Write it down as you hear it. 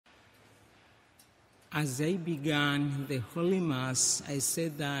As I began the Holy Mass, I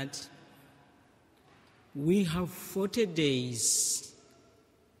said that we have 40 days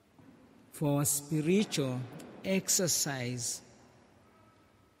for our spiritual exercise.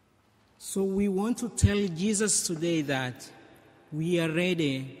 So we want to tell Jesus today that we are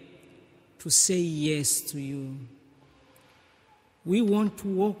ready to say yes to you. We want to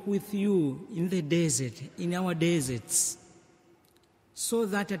walk with you in the desert, in our deserts, so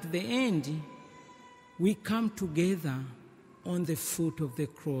that at the end we come together on the foot of the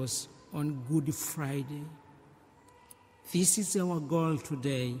cross on Good Friday. This is our goal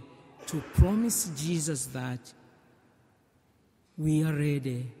today, to promise Jesus that we are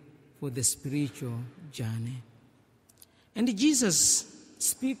ready for the spiritual journey. And Jesus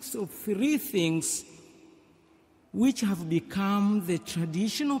speaks of 3 things which have become the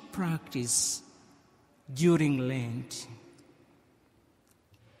traditional practice during Lent.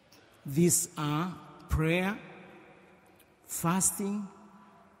 These are prayer, fasting,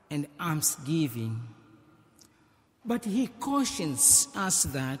 and almsgiving. But he cautions us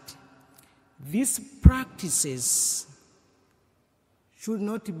that these practices should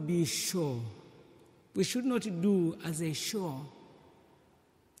not be show. We should not do as a show,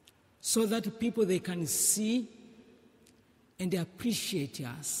 so that people, they can see and appreciate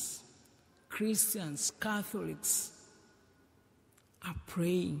us. Christians, Catholics are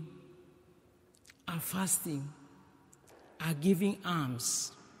praying, are fasting, are giving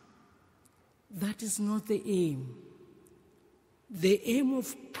alms. That is not the aim. The aim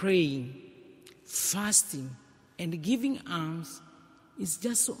of praying, fasting, and giving alms is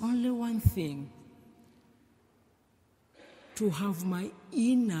just only one thing: to have my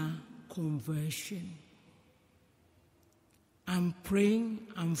inner conversion. I'm praying,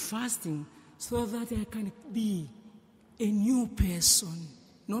 I'm fasting, so that I can be a new person,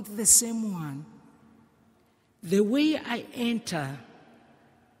 not the same one. The way I enter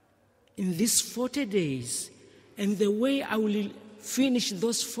in these 40 days and the way I will finish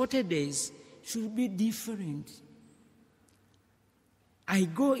those 40 days should be different. I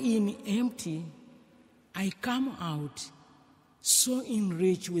go in empty, I come out so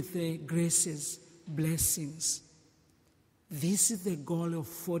enriched with the graces, blessings. This is the goal of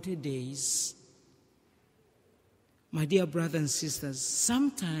 40 days. My dear brothers and sisters,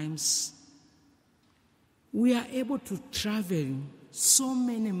 sometimes we are able to travel so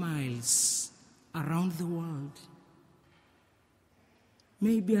many miles around the world,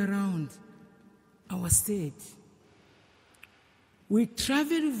 maybe around our state. We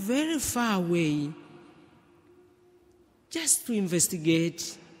travel very far away just to investigate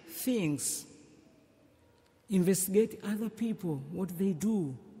things, investigate other people, what they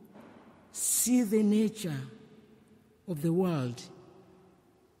do, see the nature of the world.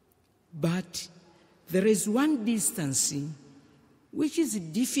 But there is one distance which is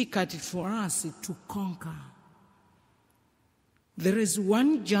difficult for us to conquer. There is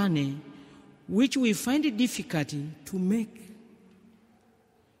one journey which we find it difficult to make.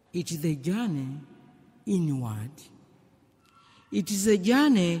 It is the journey inward. It is a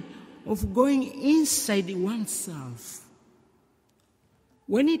journey of going inside oneself.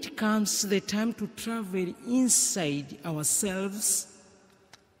 When it comes the time to travel inside ourselves,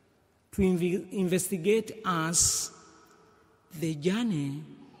 to investigate us, the journey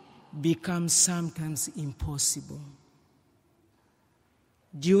becomes sometimes impossible.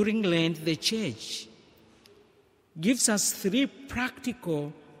 During Lent, the Church gives us 3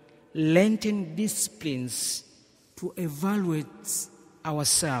 practical Lenten disciplines to evaluate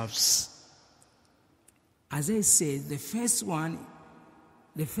ourselves. As I said, the first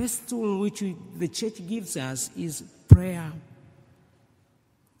tool which the Church gives us is prayer.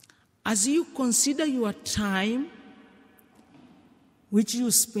 As you consider your time which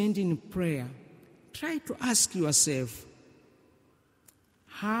you spend in prayer, try to ask yourself,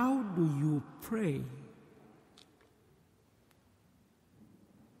 how do you pray?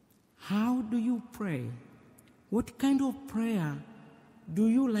 How do you pray? What kind of prayer do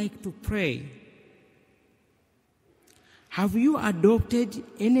you like to pray? Have you adopted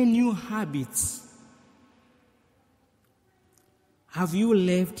any new habits? Have you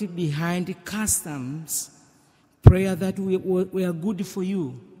left behind customs, prayer that were good for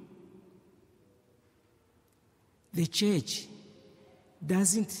you? The Church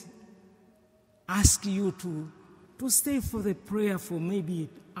doesn't ask you to stay for the prayer for maybe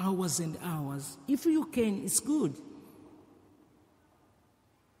hours and hours. If you can, it's good.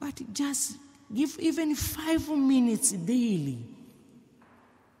 But just give even 5 minutes daily.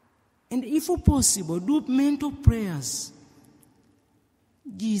 And if possible, do mental prayers.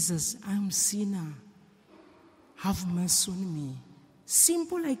 Jesus, I'm a sinner. have mercy on me.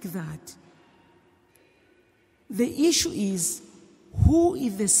 Simple like that. The issue is, who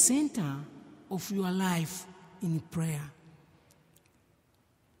is the center of your life in prayer?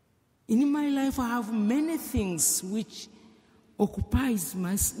 In my life, I have many things which occupies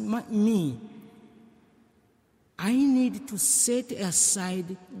me. I need to set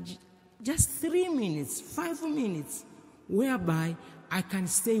aside just 3 minutes, 5 minutes, whereby I can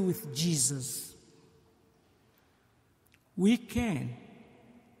stay with Jesus. We can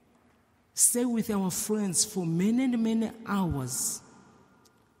stay with our friends for many and many hours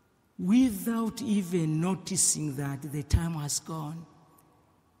without even noticing that the time has gone.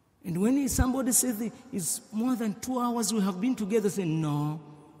 And when somebody says it's more than 2 hours we have been together, say no.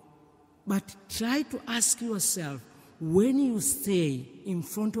 But try to ask yourself, when you stay in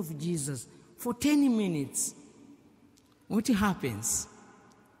front of Jesus for 10 minutes, what happens?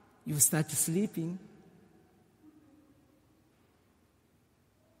 You start sleeping.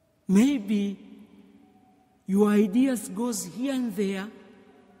 Maybe your ideas goes here and there.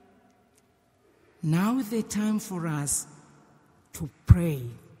 Now is the time for us to pray.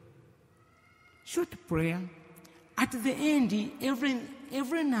 Short prayer. At the end,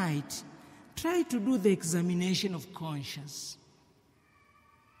 every night, try to do the examination of conscience.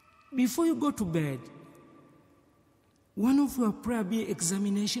 Before you go to bed, one of your prayer be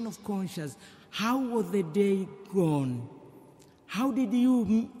examination of conscience. How was the day gone? How did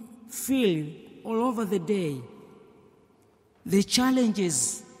you feel all over the day? The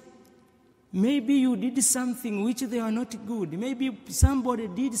challenges. Maybe you did something which they are not good. Maybe somebody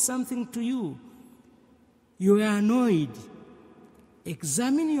did something to you. You are annoyed.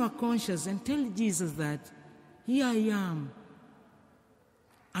 Examine your conscience and tell Jesus that, here I am.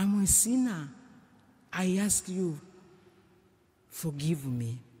 I'm a sinner. I ask you, forgive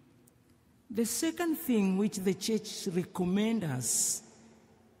me. The second thing which the church recommends us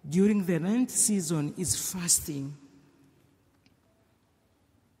during the Lent season is fasting.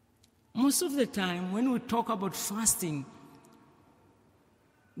 Most of the time, when we talk about fasting,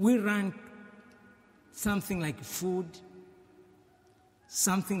 we run something like food,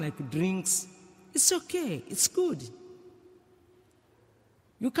 something like drinks. It's okay, it's good.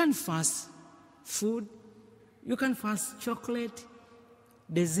 You can fast food, you can fast chocolate,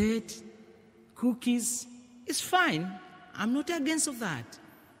 dessert, cookies. It's fine. I'm not against of that.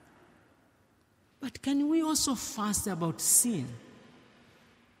 But can we also fast about sin?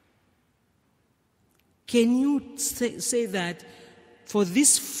 Can you say that for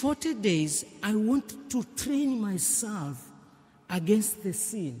these 40 days, I want to train myself against the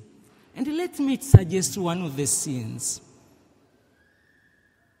sin? And let me suggest one of the sins.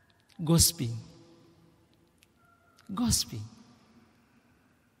 Gossiping. Gossiping.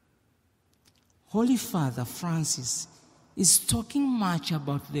 Holy Father Francis is talking much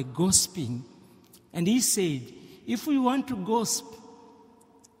about the gossiping. And he said, if you want to gossip,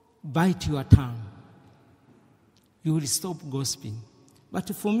 bite your tongue. You will stop gossiping.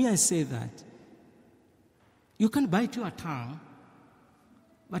 But for me, I say that you can bite your tongue,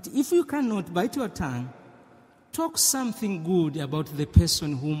 but if you cannot bite your tongue, talk something good about the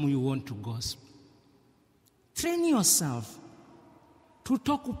person whom you want to gossip. Train yourself to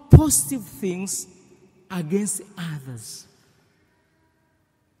talk positive things against others.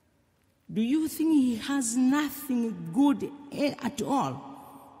 Do you think he has nothing good at all?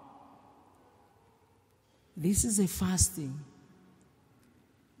 This is a fasting.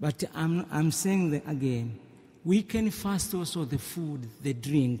 But I'm saying that again. We can fast also the food, the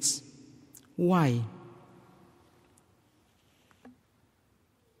drinks. Why?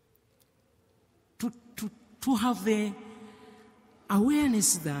 To have the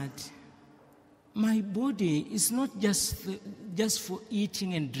awareness that my body is not just for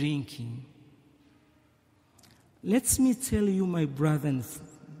eating and drinking. Let me tell you, my brothers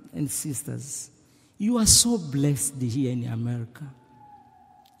and sisters, you are so blessed here in America.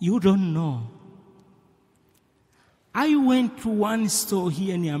 You don't know. I went to one store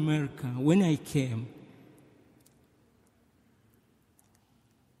here in America when I came.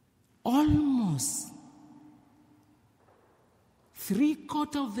 Almost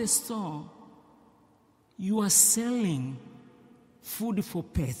 3/4 of the store, you are selling food for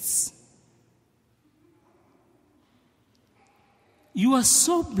pets. You are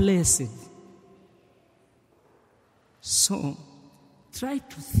so blessed. So, try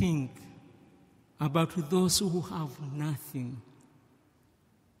to think about those who have nothing.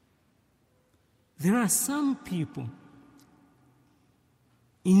 There are some people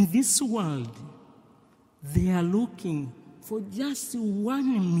in this world, they are looking for just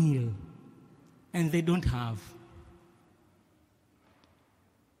one meal, and they don't have.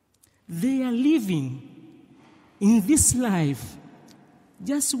 They are living in this life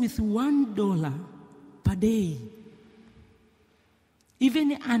just with $1 per day,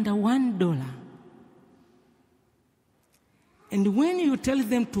 even under $1. And when you tell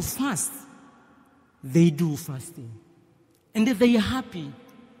them to fast, they do fasting. And they are happy.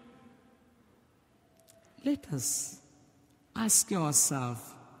 Let us ask ourselves,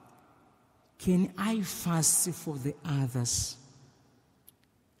 can I fast for the others?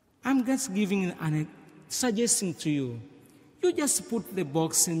 I'm just giving a suggestion to you. You just put the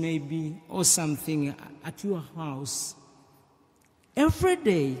box maybe or something at your house. Every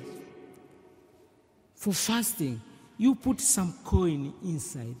day for fasting, you put some coin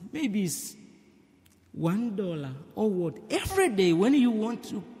inside. Maybe it's $1 or what. Every day when you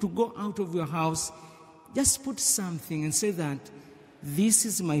want to go out of your house, just put something and say that this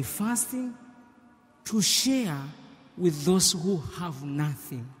is my fasting to share with those who have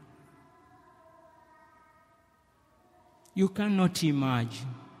nothing. You cannot imagine.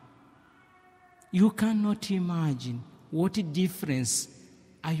 You cannot imagine what difference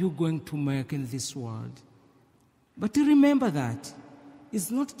are you going to make in this world. But remember that it's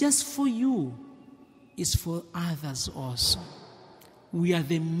not just for you, it's for others also. We are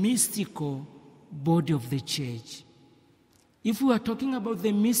the mystical body of the church. If we are talking about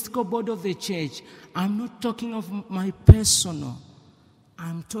the mystical body of the church, I'm not talking of my personal.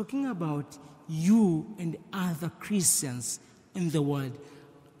 I'm talking about you and other Christians in the world.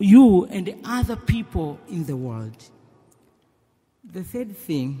 You and other people in the world. The third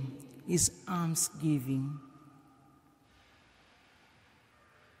thing is almsgiving.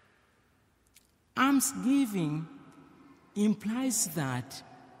 Almsgiving implies that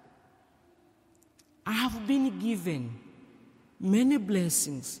I have been given many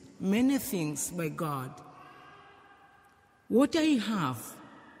blessings, many things by God. What I have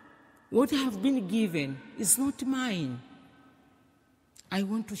been given is not mine. I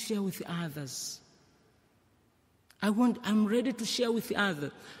want to share with others. I'm ready to share with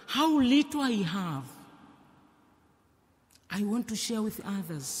others. How little I have, I want to share with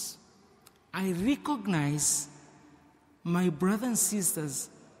others. I recognize my brothers and sisters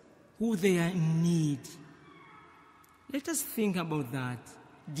who they are in need. Let us think about that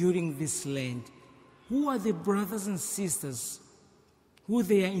during this Lent. Who are the brothers and sisters who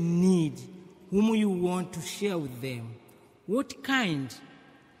they are in need, whom you want to share with them? What kind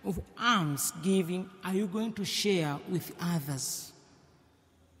of almsgiving are you going to share with others?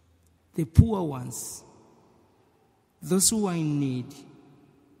 The poor ones, those who are in need.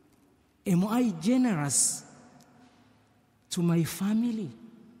 Am I generous to my family?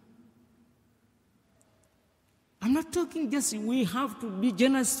 I'm not talking just we have to be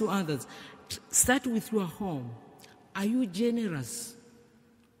generous to others. Start with your home. Are you generous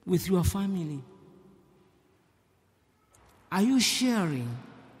with your family? Are you sharing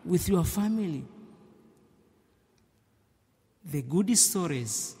with your family the good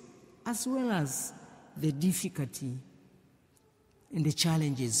stories as well as the difficulty and the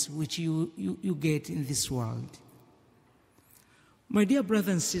challenges which you get in this world? My dear brothers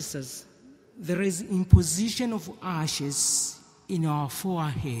and sisters, there is imposition of ashes in our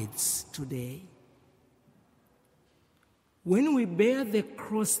foreheads today. When we bear the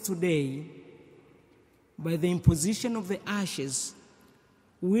cross today, by the imposition of the ashes,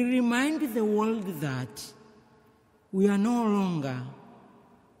 we remind the world that we are no longer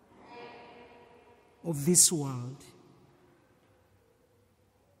of this world.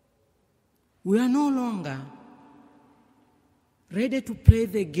 We are no longer ready to play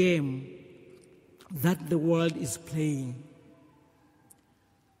the game that the world is playing.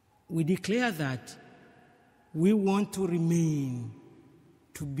 We declare that we want to remain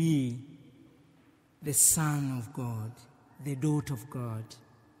to be the Son of God, the daughter of God.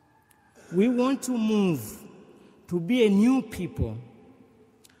 We want to move to be a new people.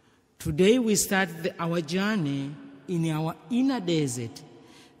 Today we start our journey in our inner desert,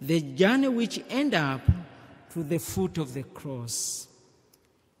 the journey which ends up to the foot of the cross.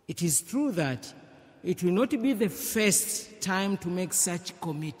 It is true that it will not be the first time to make such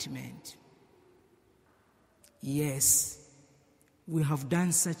commitment. Yes, we have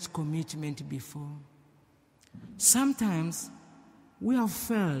done such commitment before. Sometimes we have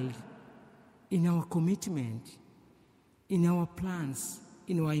failed in our commitment, in our plans,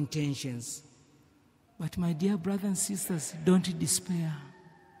 in our intentions. But my dear brothers and sisters, don't despair.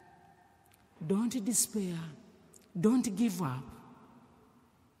 Don't despair. Don't give up.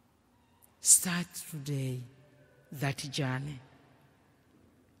 Start today that journey.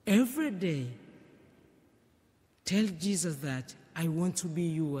 Every day, tell Jesus that I want to be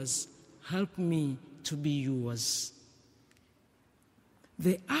yours. help me to be yours.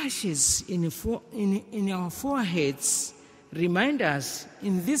 The ashes in our foreheads remind us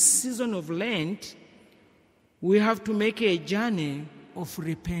in this season of Lent, we have to make a journey of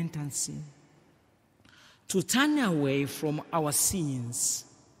repentance, to turn away from our sins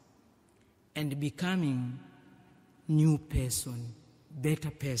and becoming new person, better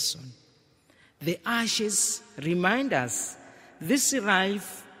person. The ashes remind us this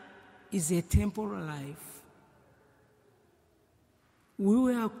life is a temporal life. We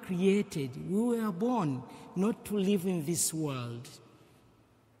were created, we were born not to live in this world.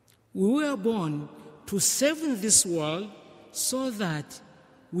 We were born to serve in this world so that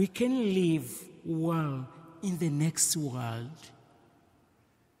we can live well in the next world.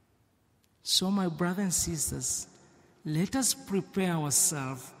 So, my brothers and sisters, let us prepare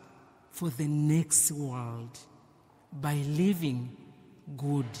ourselves for the next world by living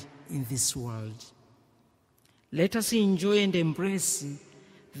good in this world. Let us enjoy and embrace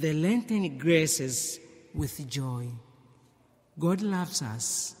the Lenten graces with joy. God loves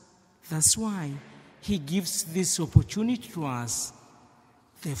us. That's why He gives this opportunity to us,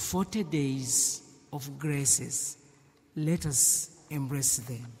 the 40 days of graces. Let us embrace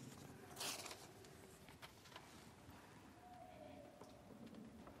them.